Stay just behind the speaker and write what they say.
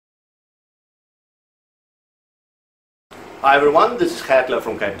Hi everyone, this is Gertler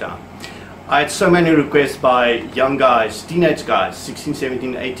from Cape Town. I had so many requests by young guys, teenage guys, 16,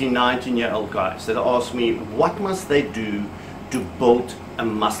 17, 18, 19-year-old guys that asked me what must they do to build a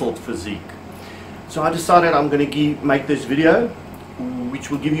muscled physique. So I decided I'm going to make this video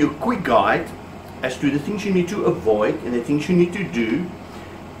which will give you a quick guide as to the things you need to avoid and the things you need to do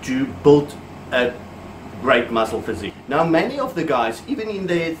to build a great muscle physique. Now many of the guys, even in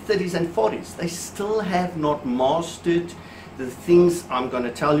their 30s and 40s, they still have not mastered the things I'm going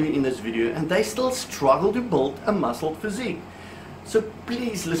to tell you in this video, and they still struggle to build a muscled physique. So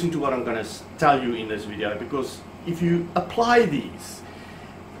please listen to what I'm going to tell you in this video, because if you apply these,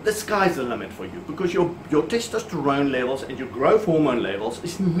 the sky's the limit for you, because your testosterone levels and your growth hormone levels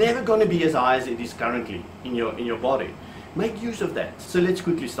is never going to be as high as it is currently in your body. Make use of that. So let's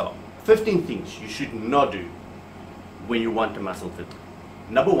quickly start. 15 things you should not do when you want a muscle fit.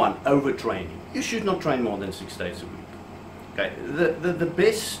 Number one, overtraining. You should not train more than 6 days a week. Okay, the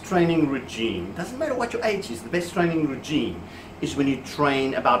best training regime, doesn't matter what your age is, the best training regime is when you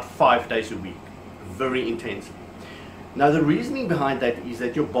train about 5 days a week, very intensely. Now the reasoning behind that is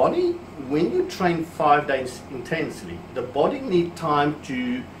that your body, when you train 5 days intensely, the body needs time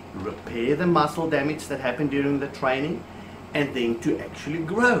to repair the muscle damage that happened during the training and then to actually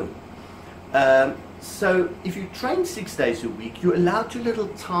grow. So if you train 6 days a week, you allow too little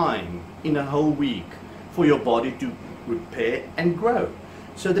time in a whole week for your body to repair and grow.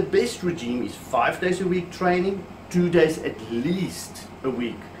 So the best regime is 5 days a week training, 2 days at least a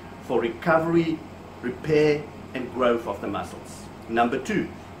week for recovery, repair and growth of the muscles. Number two,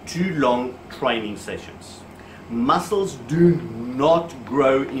 too long training sessions. Muscles do not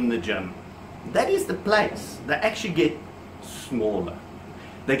grow in the gym. That is the place. They actually get smaller.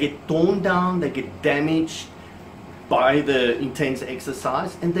 They get torn down, they get damaged by the intense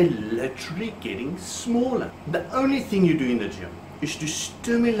exercise, and they're literally getting smaller. The only thing you do in the gym is to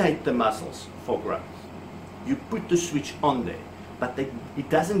stimulate the muscles for growth. You put the switch on there, but it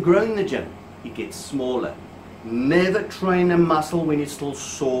doesn't grow in the gym, it gets smaller. Never train a muscle when it's still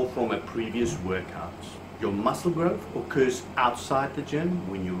sore from a previous workout. Your muscle growth occurs outside the gym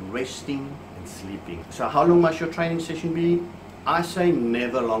when you're resting and sleeping. So how long must your training session be? I say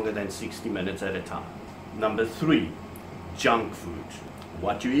never longer than 60 minutes at a time. Number three, junk food.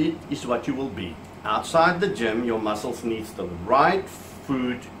 What you eat is what you will be. Outside the gym, your muscles need the right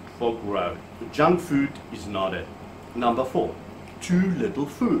food for growth. Junk food is not it. Number four, too little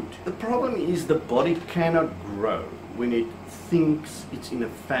food. The problem is the body cannot grow when it thinks it's in a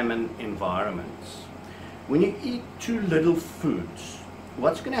famine environment. When you eat too little food,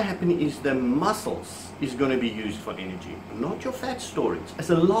 what's going to happen is the muscles is going to be used for energy, not your fat storage. As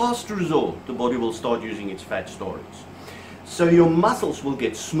a last resort, the body will start using its fat storage. So your muscles will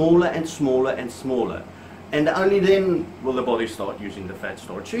get smaller and smaller and smaller, and only then will the body start using the fat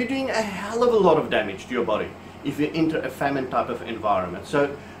storage. So you're doing a hell of a lot of damage to your body if you enter a famine type of environment.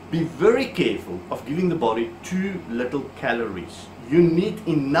 So be very careful of giving the body too little calories. You need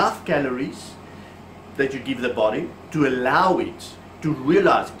enough calories that you give the body to allow it to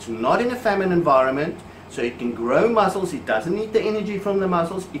realize it's not in a famine environment, so it can grow muscles. It doesn't need the energy from the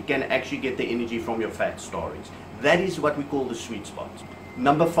muscles, it can actually get the energy from your fat storage. That is what we call the sweet spot.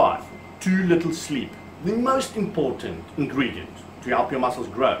 Number five, too little sleep. The most important ingredient to help your muscles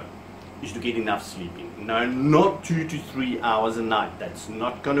grow is to get enough sleeping. No, not 2 to 3 hours a night. That's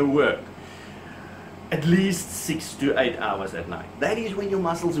not going to work. At least 6 to 8 hours at night. That is when your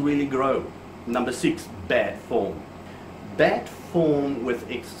muscles really grow. Number six, bad form. Bad form with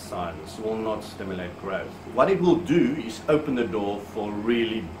exercises will not stimulate growth. What it will do is open the door for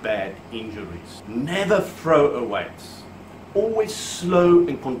really bad injuries. Never throw a weight. Always slow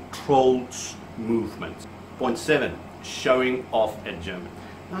and controlled movements. Point seven, showing off at gym.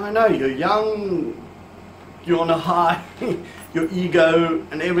 Now I know you're young, you're on a high, your ego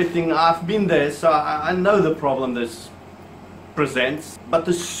and everything. I've been there, so I know the problem this presents. But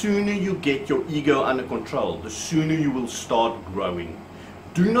the sooner you get your ego under control, the sooner you will start growing.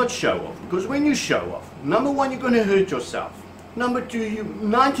 Do not show off, because when you show off, number one, you're going to hurt yourself. Number two, you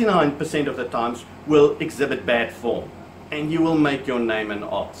 99% of the times will exhibit bad form, and you will make your name an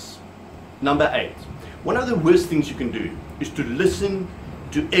odds. Number eight, one of the worst things you can do is to listen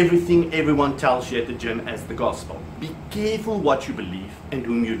to everything everyone tells you at the gym as the gospel. Be careful what you believe and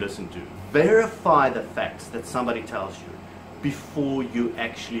whom you listen to. Verify the facts that somebody tells you before you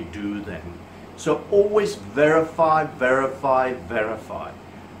actually do them. So always verify, verify, verify.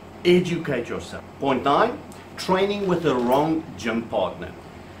 Educate yourself. Point nine, training with the wrong gym partner.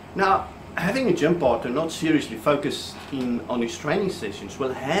 Now, having a gym partner not seriously focused on his training sessions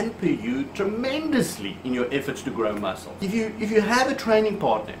will hamper you tremendously in your efforts to grow muscle. If you have a training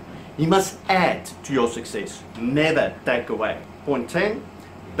partner, he must add to your success, never take away. Point 10,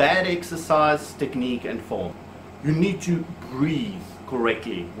 bad exercise technique and form. You need to breathe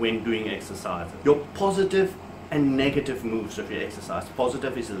correctly when doing exercise. Your positive and negative moves of your exercise.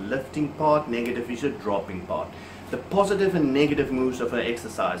 Positive is a lifting part, negative is a dropping part. The positive and negative moves of an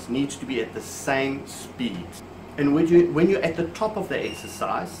exercise needs to be at the same speed. And when you're at the top of the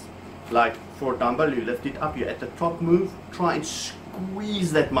exercise, like for a dumbbell, you lift it up, you're at the top move, try and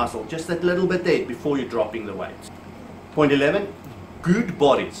squeeze that muscle, just that little bit there before you're dropping the weight. Point 11, good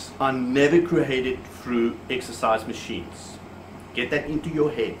bodies are never created through exercise machines. Get that into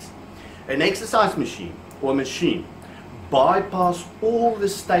your head. An exercise machine or machine bypass all the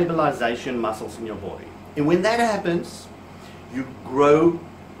stabilization muscles in your body. And when that happens, you grow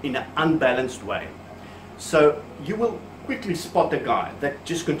in an unbalanced way. So you will quickly spot a guy that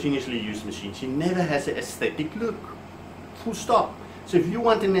just continuously uses machines. He never has an aesthetic look. Full stop. So if you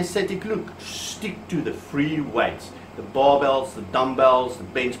want an aesthetic look, stick to the free weights, the barbells, the dumbbells, the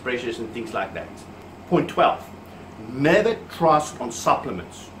bench presses and things like that. Point 12. Never trust on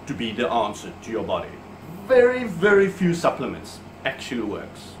supplements to be the answer to your body. Very, very few supplements actually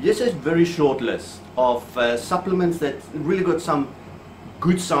works. Yes, there's a very short list of supplements that really got some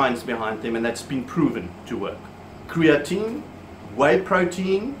good science behind them and that's been proven to work. Creatine, whey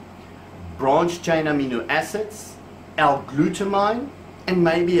protein, branched chain amino acids, L-glutamine, and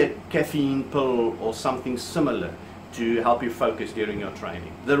maybe a caffeine pill or something similar to help you focus during your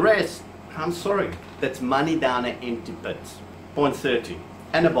training. The rest, I'm sorry, that's money down an empty pit. Point 30,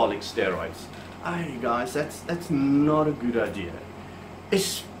 anabolic steroids. Hey guys, that's not a good idea,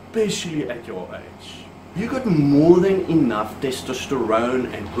 especially at your age. You got more than enough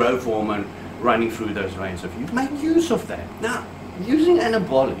testosterone and growth hormone running through those veins of you. Make use of that. Now, using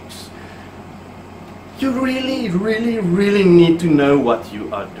anabolics, you really need to know what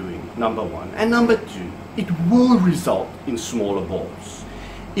you are doing, number one. And number two, it will result in smaller balls.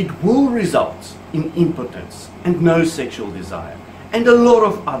 It will result in impotence and no sexual desire and a lot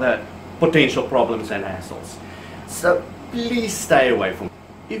of other potential problems and hassles. So please stay away from it.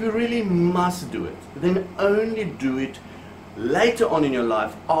 If you really must do it, then only do it later on in your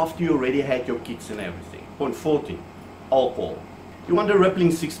life after you already had your kids and everything. Point 14, alcohol. You want a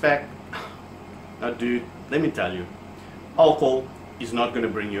rippling six-pack? Now dude, let me tell you, alcohol is not going to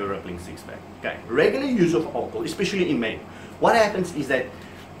bring you a rippling six-pack. Okay, regular use of alcohol, especially in men, what happens is that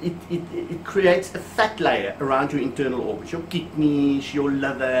it creates a fat layer around your internal organs, your kidneys, your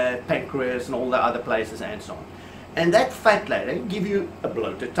liver, pancreas, and all the other places and so on. And that fat layer gives you a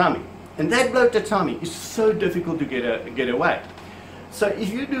bloated tummy. And that bloated tummy is so difficult to get away. So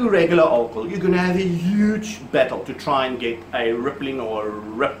if you do regular alcohol, you're going to have a huge battle to try and get a rippling or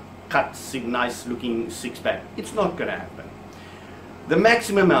rip-cut, nice looking six-pack. It's not going to happen. The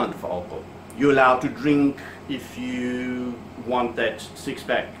maximum amount of alcohol you're allowed to drink if you want that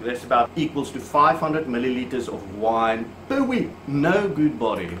six-pack, that's about equals to 500 milliliters of wine per week. No good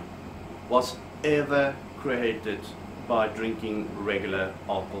body was ever created by drinking regular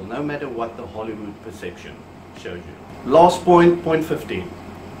alcohol, no matter what the Hollywood perception shows you. Last point, point 15,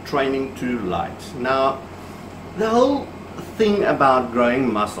 training too light. Now, the whole thing about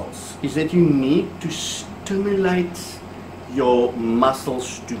growing muscles is that you need to stimulate your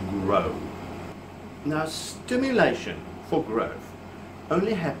muscles to grow. Now, stimulation for growth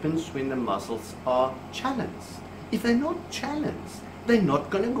only happens when the muscles are challenged. If they're not challenged, they're not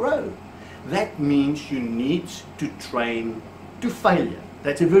going to grow. That means you need to train to failure.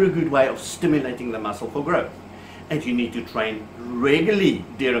 That's a very good way of stimulating the muscle for growth. And you need to train regularly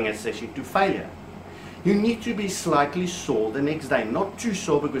during a session to failure. You need to be slightly sore the next day. Not too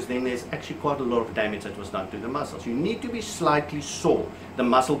sore, because then there's actually quite a lot of damage that was done to the muscles. You need to be slightly sore, the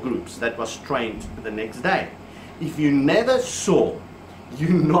muscle groups that was trained the next day. If you never sore, you're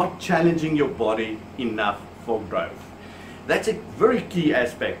not challenging your body enough for growth. That's a very key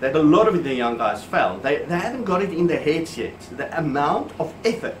aspect that a lot of the young guys fail. They haven't got it in their heads yet. The amount of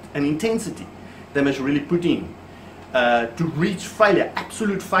effort and intensity they must really put in to reach failure,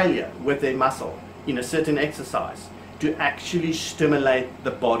 absolute failure with their muscle in a certain exercise to actually stimulate the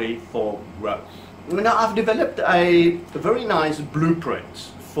body for growth. Now, I've developed a very nice blueprint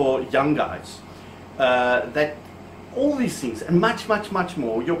for young guys that all these things and much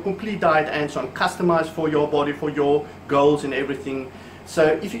more, your complete diet and so on, customized for your body, for your goals and everything.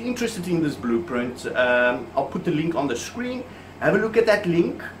 So if you're interested in this blueprint, I'll put the link on the screen. Have a look at that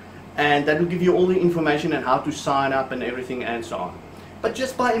link and that will give you all the information on how to sign up and everything and so on. But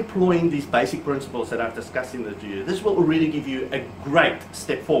just by employing these basic principles that I've discussed in the video, this will already give you a great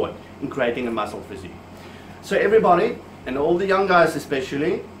step forward in creating a muscle physique. So everybody, and all the young guys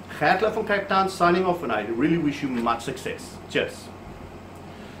especially, Gert from Cape Town signing off, and I really wish you much success. Cheers.